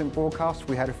 This recent broadcast,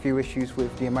 we had a few issues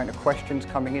with the amount of questions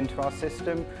coming into our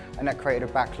system, and that created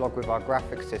a backlog with our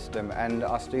graphics system. And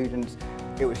our students,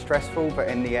 it was stressful, but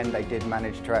in the end they did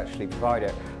manage to actually provide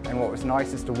it. And what was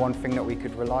nice is the one thing that we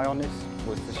could rely on this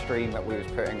was the stream that we was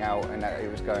putting out and that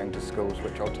it was going to schools,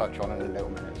 which I'll touch on in a little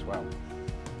minute as well.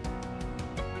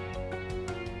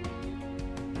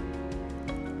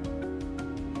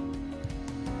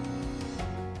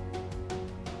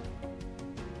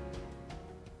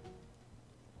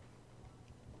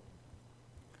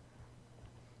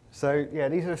 So yeah,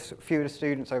 these are a few of the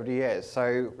students over the years.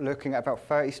 So looking at about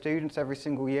 30 students every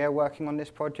single year working on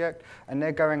this project, and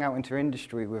they're going out into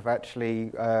industry with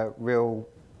actually real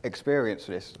experience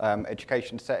with this.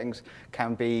 Education settings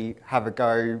can be have a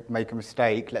go, make a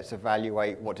mistake, let's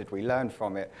evaluate what did we learn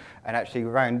from it. And actually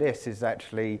around this is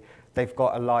actually they've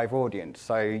got a live audience,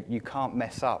 so you can't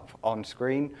mess up on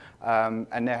screen.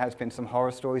 And there has been some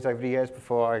horror stories over the years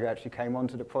before I actually came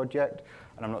onto the project.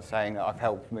 And I'm not saying that I've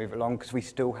helped move along because we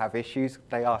still have issues.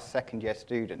 They are second year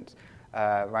students,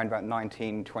 around about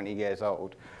 19, 20 years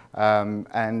old.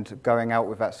 And going out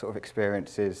with that sort of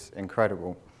experience is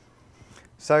incredible.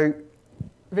 So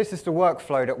this is the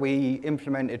workflow that we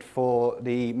implemented for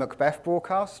the Macbeth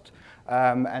broadcast.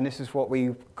 And this is what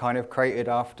we kind of created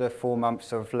after 4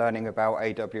 months of learning about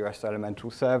AWS Elemental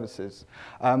Services.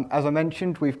 As I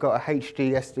mentioned, we've got a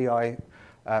HD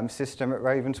SDI system at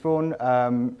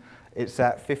Ravensbourne. It's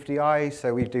at 50i,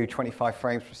 so we do 25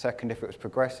 frames per second if it was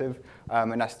progressive,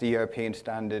 and that's the European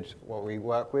standard what we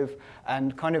work with.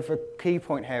 And kind of a key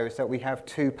point here is that we have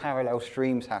 2 parallel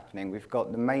streams happening. We've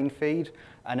got the main feed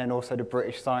and then also the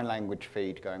British Sign Language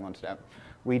feed going on to that.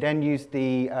 We then use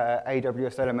the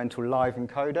AWS Elemental Live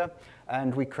encoder,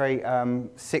 and we create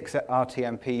 6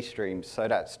 RTMP streams. So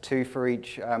that's 2 for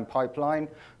each pipeline,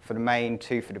 for the main,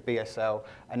 2 for the BSL,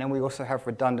 and then we also have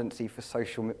redundancy for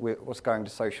what's going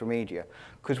to social media.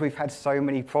 Because we've had so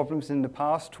many problems in the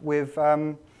past with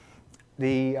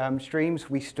the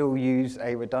streams, we still use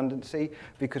a redundancy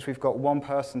because we've got one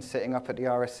person sitting up at the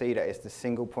RSC that is the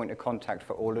single point of contact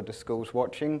for all of the schools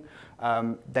watching.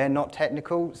 They're not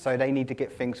technical, so they need to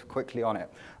get things quickly on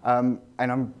it. And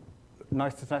I'm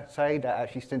nice to say that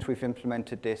actually since we've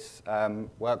implemented this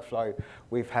workflow,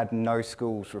 we've had no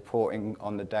schools reporting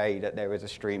on the day that there is a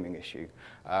streaming issue.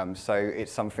 So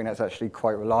it's something that's actually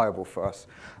quite reliable for us.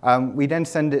 We then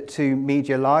send it to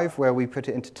Media Live, where we put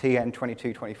it into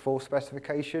TN2224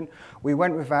 specification. We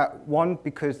went with that one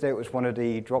because there was one of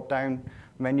the drop-down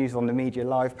menus on the Media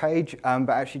Live page, but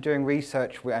actually doing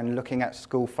research and looking at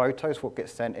school photos, what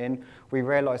gets sent in, we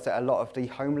realized that a lot of the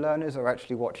home learners are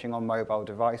actually watching on mobile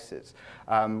devices,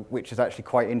 which is actually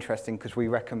quite interesting because we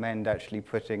recommend actually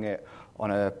putting it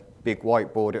on a big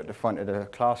whiteboard at the front of the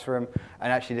classroom.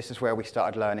 And actually this is where we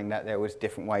started learning that there was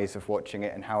different ways of watching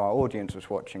it and how our audience was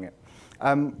watching it.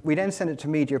 We then send it to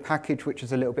Media Package, which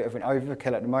is a little bit of an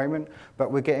overkill at the moment,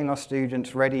 but we're getting our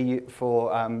students ready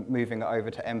for moving it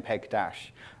over to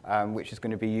MPEG-Dash, which is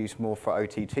going to be used more for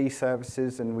OTT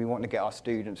services, and we want to get our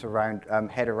students around,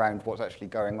 head around what's actually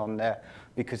going on there,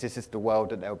 because this is the world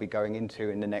that they'll be going into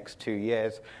in the next 2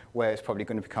 years, where it's probably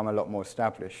going to become a lot more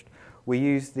established. We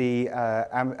use the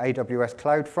AWS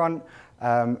CloudFront,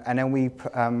 and then we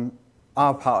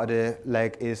our part of the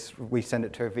leg is we send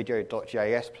it to a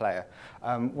video.js player.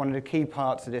 One of the key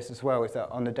parts of this as well is that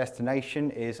On the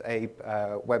Destination is a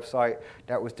website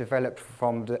that was developed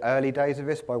from the early days of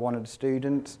this by one of the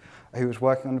students who was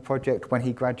working on the project. When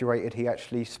he graduated, he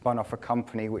actually spun off a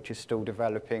company which is still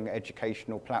developing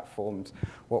educational platforms,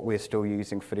 what we're still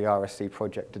using for the RSC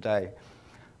project today.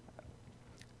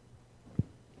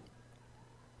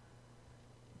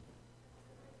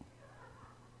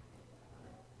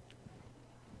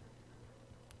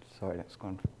 Sorry, that's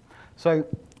gone. So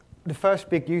the first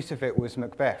big use of it was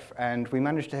Macbeth, and we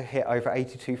managed to hit over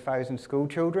 82,000 school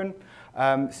children,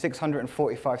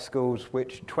 645 schools,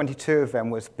 which 22 of them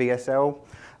was BSL,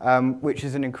 which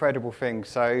is an incredible thing.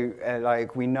 So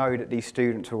like, we know that these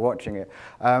students were watching it.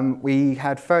 We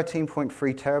had 13.3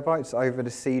 terabytes over the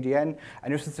CDN,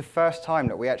 and this was the first time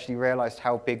that we actually realized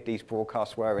how big these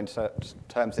broadcasts were in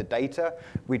terms of data.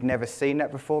 We'd never seen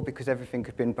that before because everything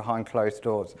had been behind closed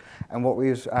doors. And what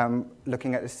we was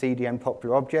looking at the CDN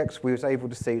popular objects, we was able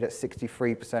to see that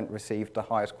 63% received the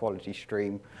highest quality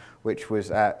stream, which was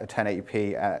at a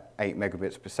 1080p at 8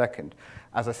 megabits per second.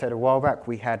 As I said a while back,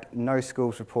 we had no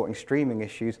schools reporting streaming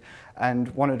issues, and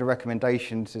one of the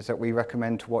recommendations is that we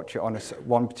recommend to watch it on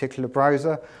one particular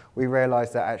browser. We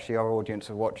realized that actually our audience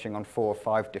are watching on 4 or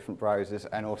 5 different browsers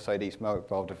and also these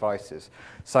mobile devices.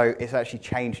 So it's actually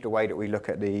changed the way that we look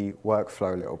at the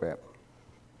workflow a little bit.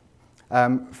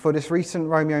 For this recent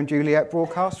Romeo and Juliet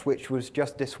broadcast, which was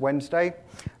just this Wednesday,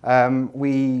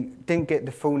 we didn't get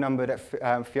the full number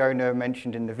that Fiona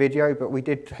mentioned in the video, but we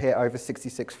did hit over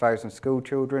 66,000 school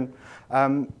children.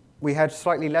 We had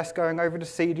slightly less going over the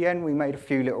CDN. We made a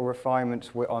few little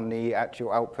refinements on the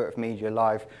actual output of Media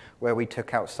Live, where we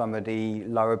took out some of the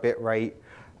lower bit rate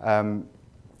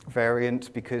variants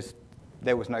because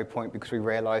there was no point, because we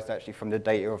realized actually from the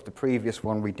data of the previous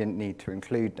one, we didn't need to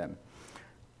include them.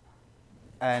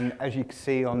 And as you can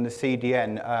see on the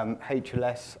CDN,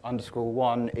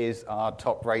 HLS_1 is our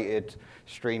top rated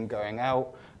stream going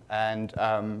out, and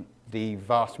the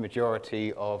vast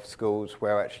majority of schools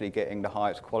were actually getting the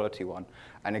highest quality one.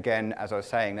 And again, as I was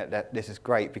saying, that this is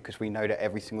great because we know that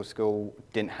every single school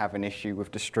didn't have an issue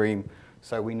with the stream.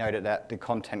 So we know that the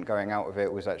content going out of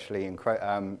it was actually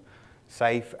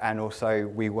safe, and also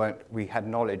we had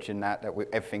knowledge in that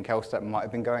everything else that might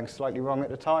have been going slightly wrong at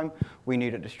the time, we knew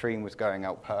that the stream was going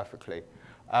out perfectly.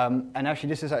 And actually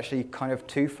this is actually kind of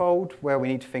twofold, where we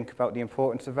need to think about the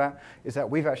importance of that, is that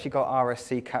we've actually got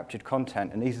RSC captured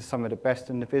content, and these are some of the best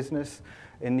in the business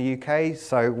in the UK,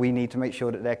 so we need to make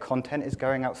sure that their content is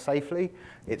going out safely.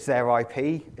 It's their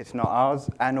IP, it's not ours,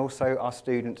 and also our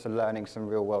students are learning some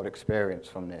real world experience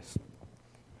from this.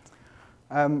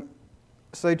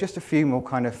 So just a few more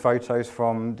kind of photos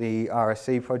from the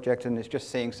RSC project, and it's just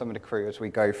seeing some of the crew as we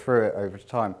go through it over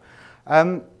time.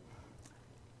 I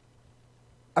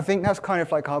think that's kind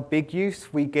of like our big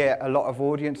use. We get a lot of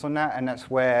audience on that, and that's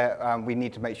where we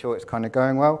need to make sure it's kind of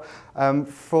going well.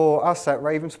 For us at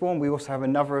Ravensbourne, we also have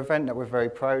another event that we're very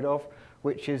proud of,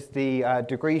 which is the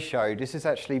Degree Show. This has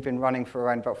actually been running for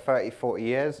around about 30, 40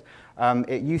 years.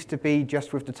 It used to be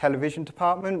just with the television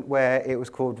department, where it was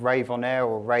called Rave on Air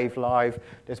or Rave Live.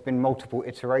 There's been multiple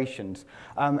iterations.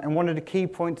 And one of the key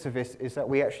points of this is that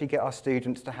we actually get our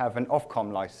students to have an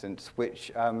Ofcom license,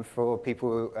 which for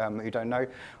people who don't know,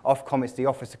 Ofcom is the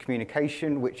Office of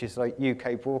Communication, which is like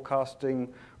UK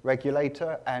broadcasting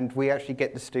regulator, and we actually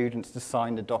get the students to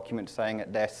sign the document saying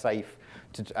that they're safe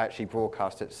to actually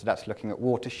broadcast it. So that's looking at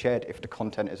watershed, if the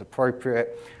content is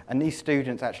appropriate. And these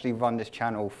students actually run this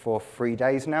channel for 3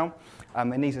 days now.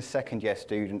 And these are second year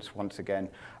students, once again.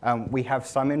 We have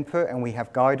some input and we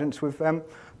have guidance with them,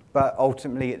 but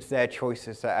ultimately it's their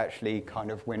choices that actually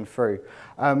kind of win through.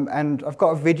 And I've got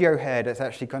a video here that's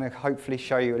actually going to hopefully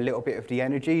show you a little bit of the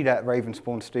energy that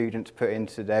Ravensbourne students put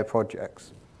into their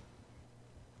projects.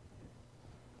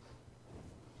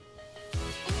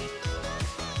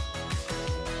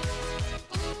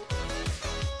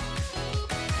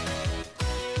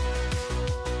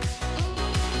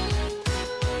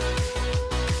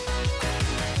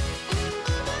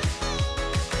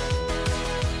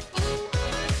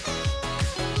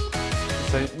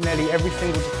 So nearly every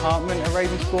single department at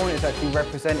Ravensbourne is actually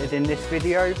represented in this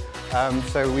video.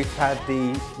 So we've had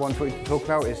the ones we talk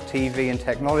about is TV and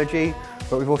technology,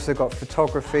 but we've also got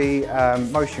photography,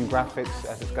 motion graphics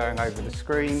as it's going over the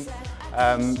screen.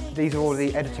 These are all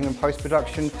the editing and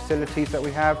post-production facilities that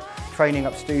we have, training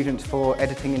up students for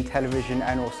editing in television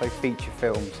and also feature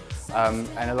films.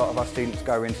 And a lot of our students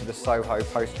go into the Soho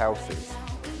post houses.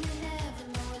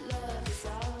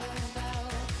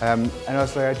 And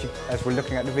also, as we're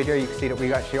looking at the video, you can see that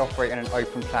we actually operate in an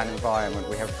open plan environment.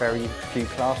 We have very few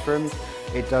classrooms.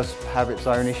 It does have its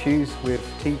own issues with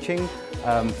teaching,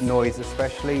 noise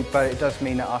especially, but it does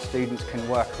mean that our students can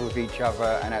work with each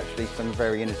other and actually some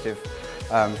very innovative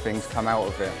things come out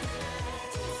of it.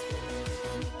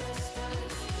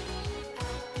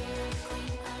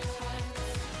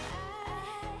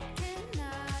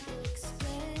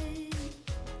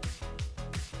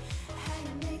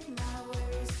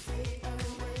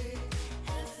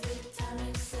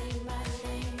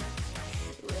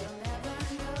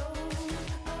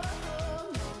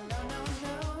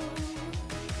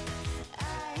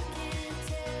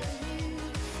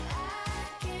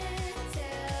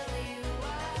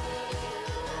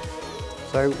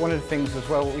 So one of the things as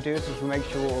well what we do is we make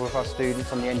sure all of our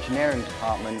students on the engineering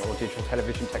department or digital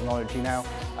television technology now,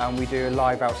 we do a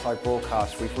live outside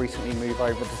broadcast. We've recently moved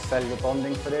over to cellular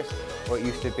bonding for this, or it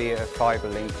used to be a fibre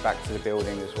link back to the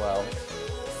building as well.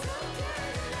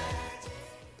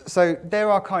 So there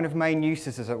are kind of main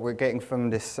uses that we're getting from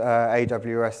this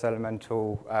AWS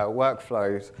Elemental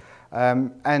workflows.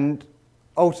 And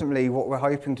ultimately what we're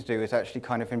hoping to do is actually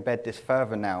kind of embed this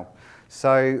further now.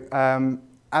 So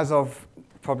as of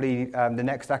probably the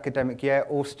next academic year,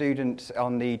 all students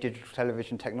on the Digital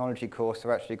Television Technology course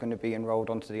are actually going to be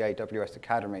enrolled onto the AWS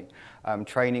Academy.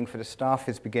 Training for the staff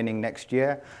is beginning next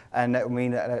year, and that will mean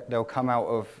that they'll come out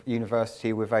of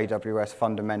university with AWS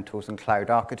Fundamentals and Cloud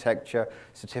Architecture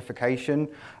certification.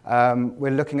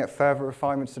 We're looking at further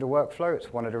refinements to the workflow.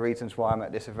 It's one of the reasons why I'm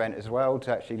at this event as well,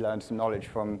 to actually learn some knowledge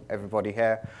from everybody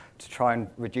here, to try and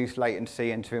reduce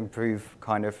latency and to improve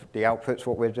kind of the outputs,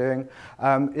 what we're doing.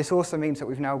 This also means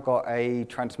that we've now got a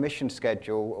transmission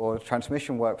schedule or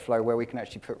transmission workflow where we can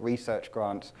actually put research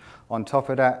grants on top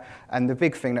of that. And the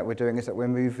big thing that we're doing is that we're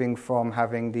moving from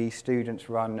having the students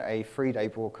run a 3-day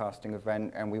broadcasting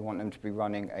event, and we want them to be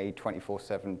running a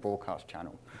 24/7 broadcast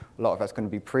channel. A lot of that's going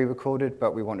to be pre-recorded,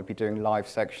 but we want to be doing live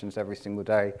sections every single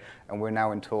day. And we're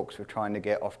now in talks with trying to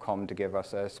get Ofcom to give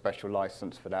us a special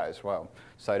license for that as well,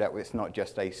 so that it's not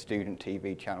just a student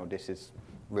TV channel, this is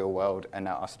real world, and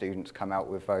that our students come out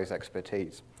with those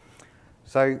expertise.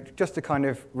 So just to kind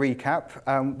of recap,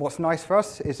 what's nice for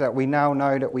us is that we now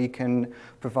know that we can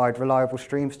provide reliable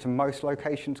streams to most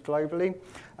locations globally.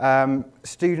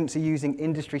 Students are using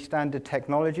industry standard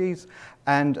technologies,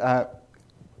 and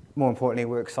more importantly,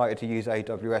 we're excited to use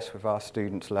AWS with our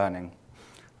students learning.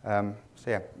 So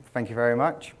yeah, thank you very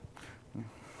much.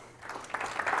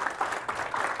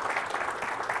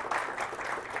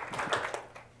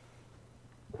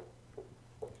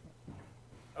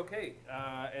 Okay,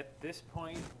 at this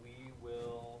point, we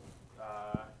will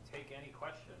take any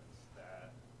questions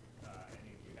that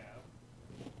any of you have.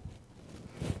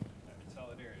 I'm in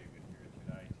solidarity with you,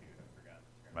 Richard. I too have forgotten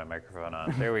to turn my microphone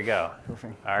on. There we go.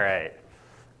 All right.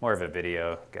 More of a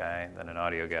video guy than an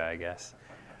audio guy, I guess.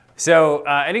 So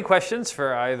any questions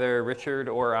for either Richard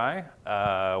or I?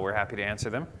 We're happy to answer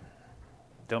them.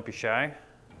 Don't be shy.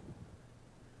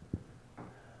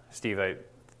 Steve, I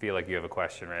feel like you have a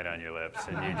question right on your lips,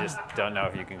 and you just don't know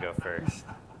if you can go first.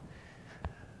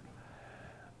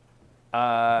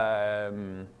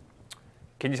 Can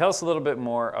you tell us a little bit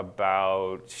more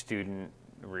about student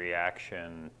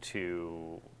reaction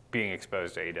to being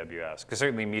exposed to AWS? Because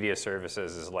certainly media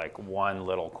services is like one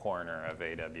little corner of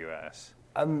AWS.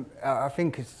 I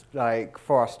think it's like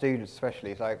for our students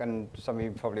especially, it's like, and some of you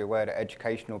are probably aware that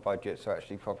educational budgets are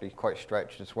actually probably quite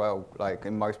stretched as well, like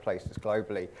in most places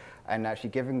globally. And actually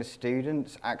giving the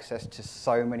students access to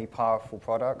so many powerful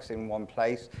products in one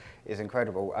place is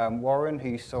incredible. Warren, who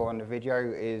you saw on the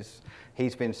video,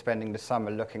 he's been spending the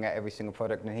summer looking at every single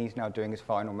product, and he's now doing his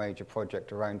final major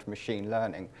project around machine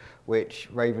learning, which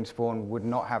Ravensbourne would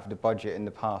not have the budget in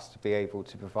the past to be able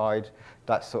to provide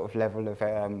that sort of level of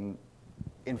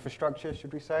infrastructure,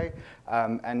 should we say,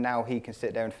 and now he can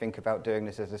sit there and think about doing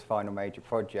this as his final major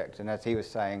project. And as he was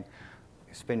saying,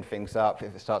 spin things up.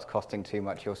 If it starts costing too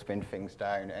much, he'll spin things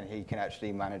down, and he can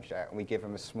actually manage that. And we give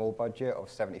him a small budget of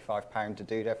 £75 to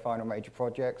do their final major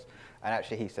projects, and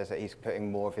actually he says that he's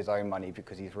putting more of his own money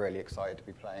because he's really excited to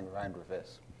be playing around with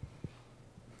this.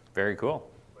 Very cool.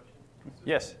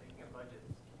 Yes? Speaking of budgets,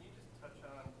 can you just touch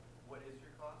on what is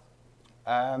your cost?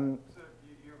 So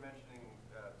you were mentioning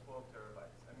 12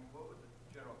 terabytes. I mean, what would the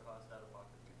general cost out of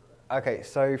pocket be for that? Okay,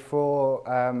 so for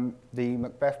the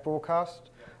Macbeth broadcast,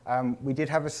 we did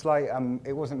have a slight,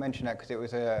 it wasn't mentioned that because it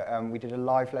was we did a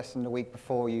live lesson the week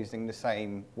before using the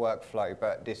same workflow,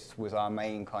 but this was our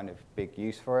main kind of big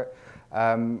use for it.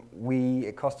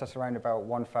 It cost us around about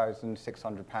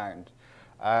 £1,600.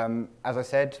 As I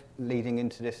said, leading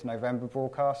into this November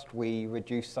broadcast, we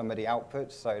reduced some of the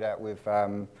outputs so that with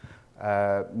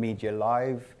Media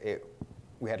Live,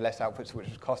 we had less outputs, which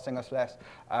was costing us less.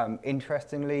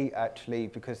 Interestingly, actually,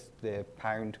 because the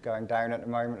pound going down at the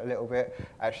moment a little bit,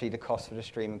 actually the cost for the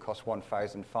streaming cost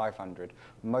 1,500.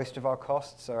 Most of our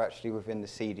costs are actually within the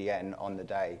CDN on the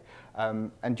day.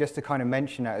 And just to kind of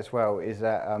mention that as well, is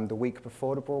that the week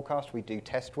before the broadcast, we do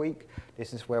test week.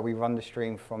 This is where we run the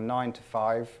stream from 9 to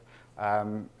 5,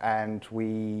 and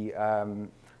we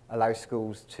allow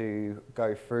schools to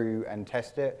go through and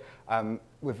test it.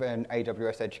 With an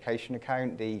AWS Education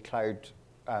account, the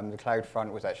cloud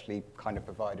front was actually kind of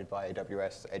provided by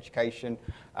AWS Education,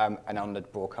 and on the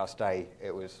broadcast day,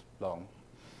 it was long.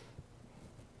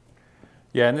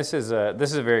 Yeah, and this is a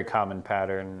very common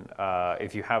pattern.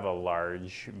 If you have a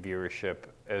large viewership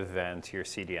event, your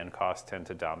CDN costs tend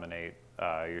to dominate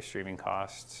your streaming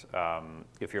costs.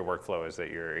 If your workflow is that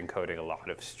you're encoding a lot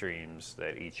of streams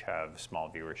that each have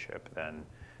small viewership, then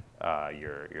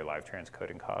your live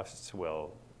transcoding costs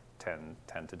will tend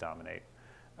to dominate.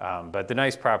 But the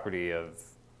nice property of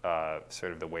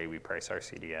sort of the way we price our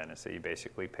CDN is that you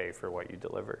basically pay for what you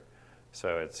deliver.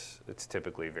 So it's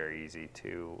typically very easy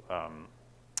to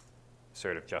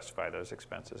sort of justify those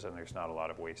expenses, and there's not a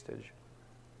lot of wastage.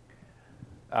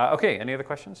 Okay, any other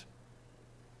questions?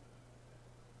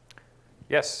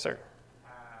 Yes, sir.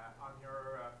 On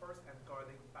your first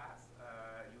encoding pass,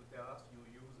 you tell us you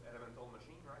use Elemental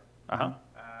Machine, right? Uh-huh.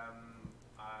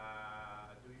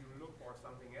 Do you look for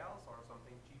something else or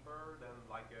something cheaper than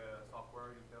like a software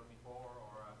you built before,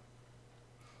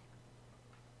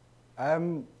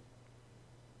 or?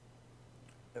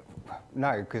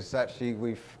 No, because actually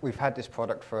we've had this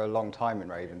product for a long time in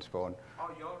Ravensbourne. Oh,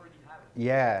 you already have it?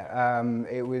 Yeah,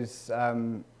 it was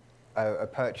a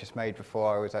purchase made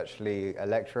before I was actually a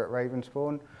lecturer at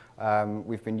Ravensbourne.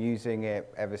 We've been using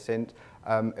it ever since.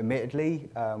 Admittedly,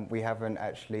 we haven't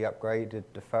actually upgraded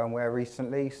the firmware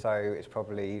recently, so it's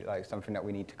probably like something that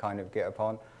we need to kind of get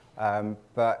upon.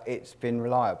 But it's been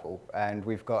reliable, and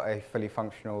we've got a fully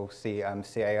functional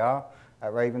CAR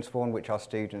at Ravensbourne, which our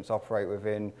students operate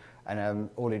within, and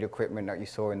all of the equipment that you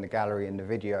saw in the gallery in the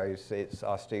videos, it's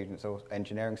our students, or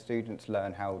engineering students,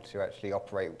 learn how to actually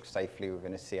operate safely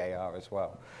within a CAR as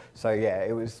well. So yeah,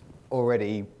 it was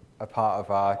already a part of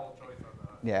our...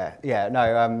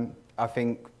 No, I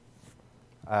think,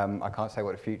 I can't say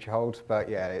what the future holds, but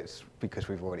yeah, it's because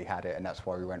we've already had it, and that's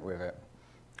why we went with it.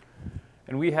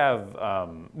 And we have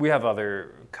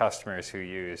other customers who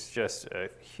use just a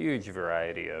huge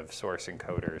variety of source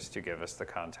encoders to give us the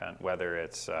content, whether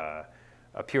it's a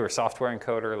pure software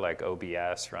encoder like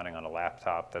OBS running on a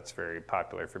laptop that's very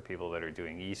popular for people that are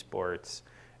doing esports,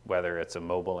 whether it's a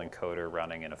mobile encoder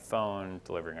running in a phone,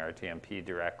 delivering RTMP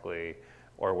directly,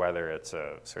 or whether it's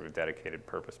a sort of dedicated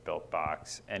purpose-built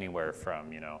box, anywhere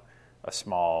from, you know, a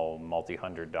small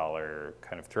multi-$100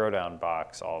 kind of throwdown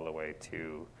box all the way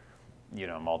to, you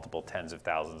know, multiple tens of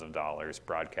thousands of dollars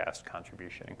broadcast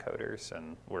contribution encoders.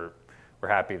 And we're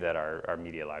happy that our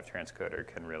Media Live transcoder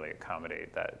can really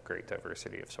accommodate that great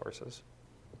diversity of sources.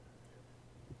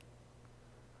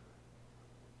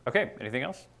 Okay, anything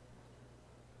else?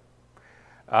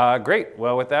 Great.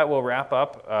 Well, with that, we'll wrap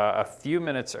up a few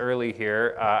minutes early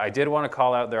here. I did want to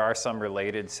call out there are some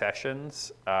related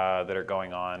sessions that are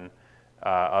going on,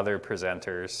 other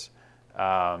presenters.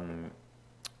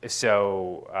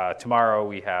 So tomorrow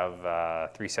we have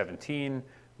 317,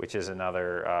 which is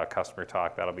another customer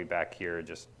talk. That'll be back here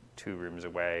just 2 rooms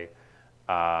away.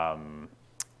 And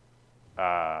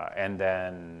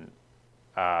then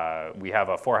we have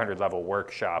a 400-level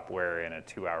workshop where in a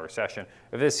 2-hour session,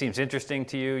 if this seems interesting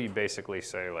to you, you basically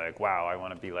say like, wow, I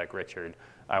want to be like Richard.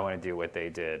 I want to do what they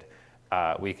did.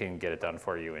 We can get it done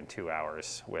for you in 2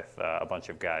 hours with a bunch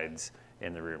of guides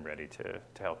in the room ready to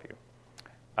help you.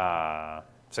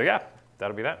 So yeah,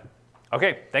 that'll be that.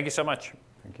 Okay, thank you so much.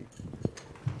 Thank you.